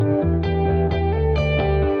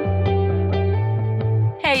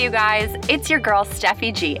Hey, you guys, it's your girl,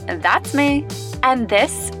 Steffi G. That's me. And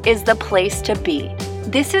this is the place to be.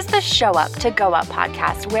 This is the Show Up to Go Up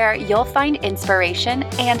podcast where you'll find inspiration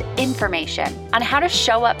and information on how to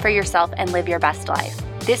show up for yourself and live your best life.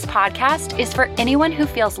 This podcast is for anyone who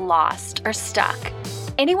feels lost or stuck.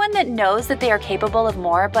 Anyone that knows that they are capable of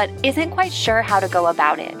more but isn't quite sure how to go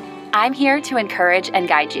about it. I'm here to encourage and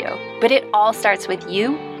guide you, but it all starts with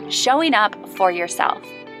you showing up for yourself.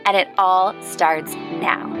 And it all starts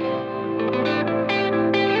now.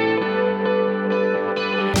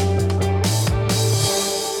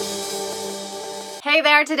 Hey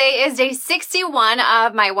there, today is day 61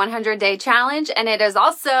 of my 100-day challenge, and it is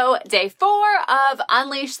also day 4 of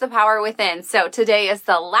Unleash the Power Within. So today is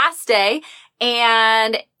the last day,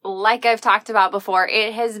 and like I've talked about before,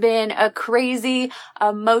 it has been a crazy,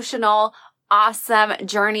 emotional, awesome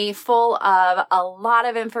journey full of a lot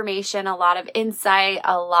of information, a lot of insight,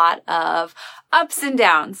 a lot of ups and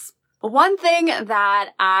downs. One thing that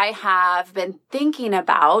I have been thinking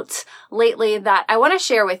about lately that I want to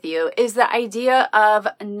share with you is the idea of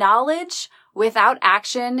knowledge without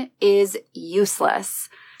action is useless.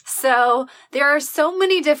 So there are so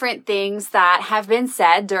many different things that have been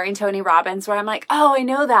said during Tony Robbins where I'm like, oh, I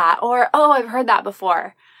know that, or oh, I've heard that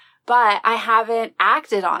before, but I haven't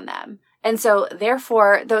acted on them. And so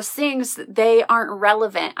therefore, those things, they aren't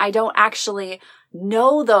relevant. I don't actually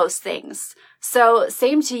know those things. So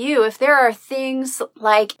same to you. If there are things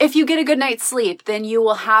like if you get a good night's sleep, then you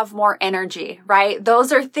will have more energy, right?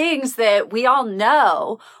 Those are things that we all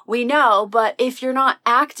know, but if you're not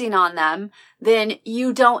acting on them, then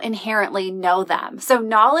you don't inherently know them. So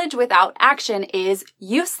knowledge without action is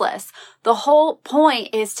useless. The whole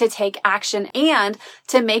point is to take action and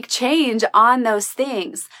to make change on those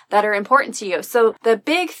things that are important to you. So the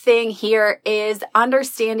big thing here is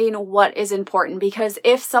understanding what is important, because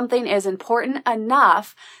if something is important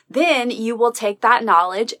enough, then you will take that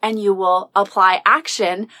knowledge and you will apply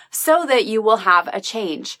action so that you will have a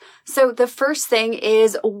change. So the first thing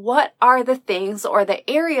is, what are the things or the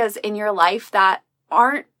areas in your life that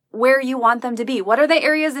aren't where you want them to be? What are the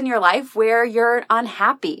areas in your life where you're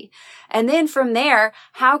unhappy? And then from there,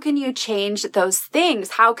 how can you change those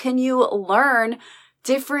things? How can you learn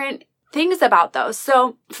different things about those?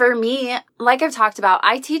 So for me, like I've talked about,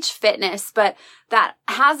 I teach fitness, but that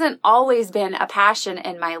hasn't always been a passion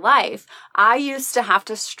in my life. I used to have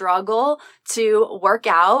to struggle to work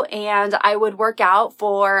out, and I would work out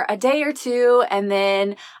for a day or two, and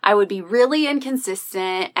then I would be really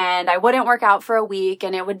inconsistent, and I wouldn't work out for a week,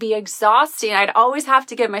 and it would be exhausting. I'd always have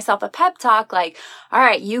to give myself a pep talk like, all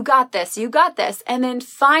right, you got this, you got this. And then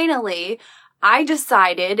finally, I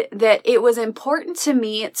decided that it was important to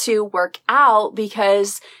me to work out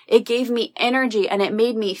because it gave me energy and it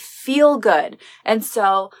made me feel good. And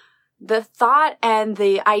so the thought and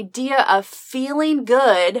the idea of feeling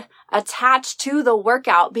good attached to the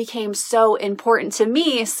workout became so important to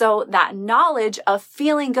me. So that knowledge of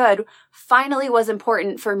feeling good finally was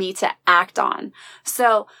important for me to act on.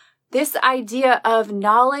 So this idea of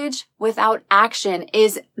knowledge without action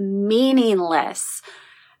is meaningless.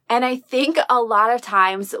 And I think a lot of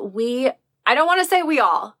times I don't want to say we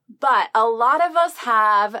all, but a lot of us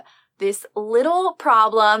have this little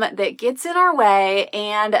problem that gets in our way,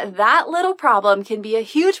 and that little problem can be a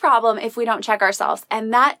huge problem if we don't check ourselves,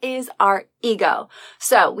 and that is our ego.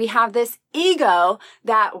 So we have this ego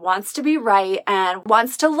that wants to be right and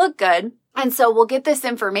wants to look good, and so we'll get this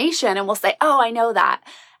information and we'll say, oh, I know that.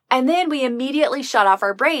 And then we immediately shut off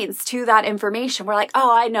our brains to that information. We're like,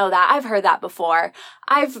 oh, I know that. I've heard that before.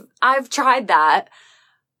 I've tried that.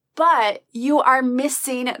 But you are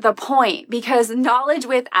missing the point, because knowledge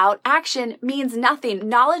without action means nothing.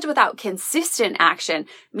 Knowledge without consistent action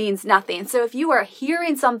means nothing. So if you are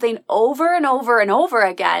hearing something over and over and over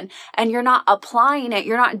again, and you're not applying it,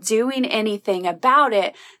 you're not doing anything about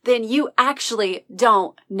it, then you actually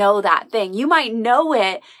don't know that thing. You might know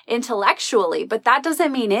it intellectually, but that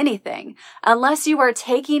doesn't mean anything unless you are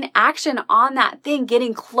taking action on that thing,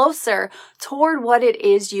 getting closer toward what it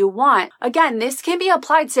is you want. Again, this can be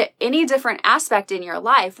applied to any different aspect in your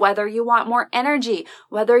life, whether you want more energy,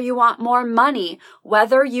 whether you want more money,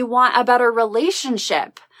 whether you want a better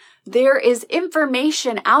relationship. There is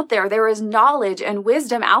information out there. There is knowledge and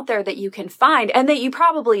wisdom out there that you can find and that you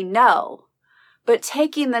probably know. But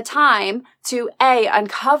taking the time to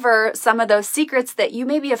uncover some of those secrets that you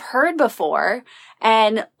maybe have heard before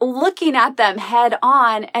and looking at them head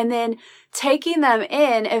on, and then taking them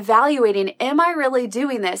in, evaluating, am I really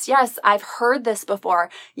doing this? Yes, I've heard this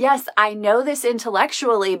before. Yes, I know this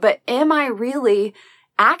intellectually, but am I really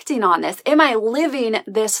acting on this? Am I living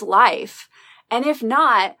this life? And if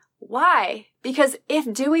not, Why? Because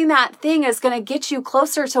if doing that thing is going to get you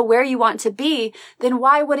closer to where you want to be, then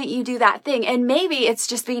why wouldn't you do that thing? And maybe it's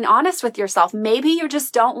just being honest with yourself. Maybe you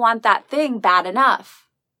just don't want that thing bad enough.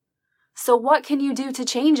 So what can you do to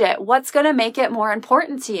change it? What's going to make it more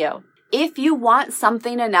important to you? If you want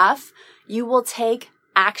something enough, you will take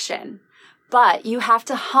action. But you have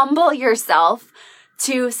to humble yourself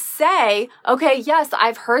to say, okay, yes,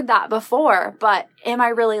 I've heard that before, but am I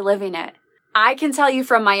really living it? I can tell you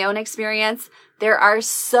from my own experience, there are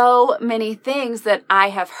so many things that I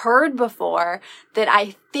have heard before that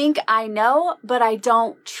I think I know, but I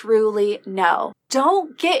don't truly know.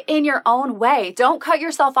 Don't get in your own way. Don't cut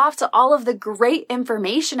yourself off to all of the great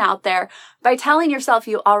information out there by telling yourself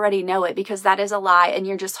you already know it, because that is a lie and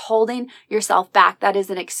you're just holding yourself back. That is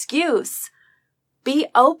an excuse. Be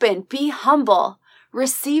open, be humble,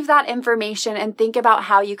 receive that information and think about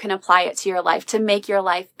how you can apply it to your life to make your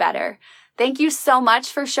life better. Thank you so much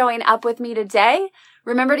for showing up with me today.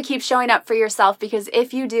 Remember to keep showing up for yourself, because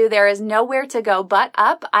if you do, there is nowhere to go but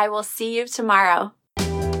up. I will see you tomorrow.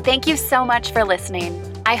 Thank you so much for listening.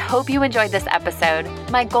 I hope you enjoyed this episode.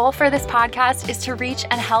 My goal for this podcast is to reach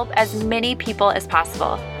and help as many people as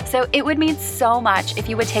possible. So it would mean so much if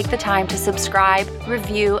you would take the time to subscribe,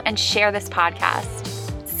 review, and share this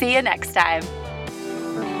podcast. See you next time.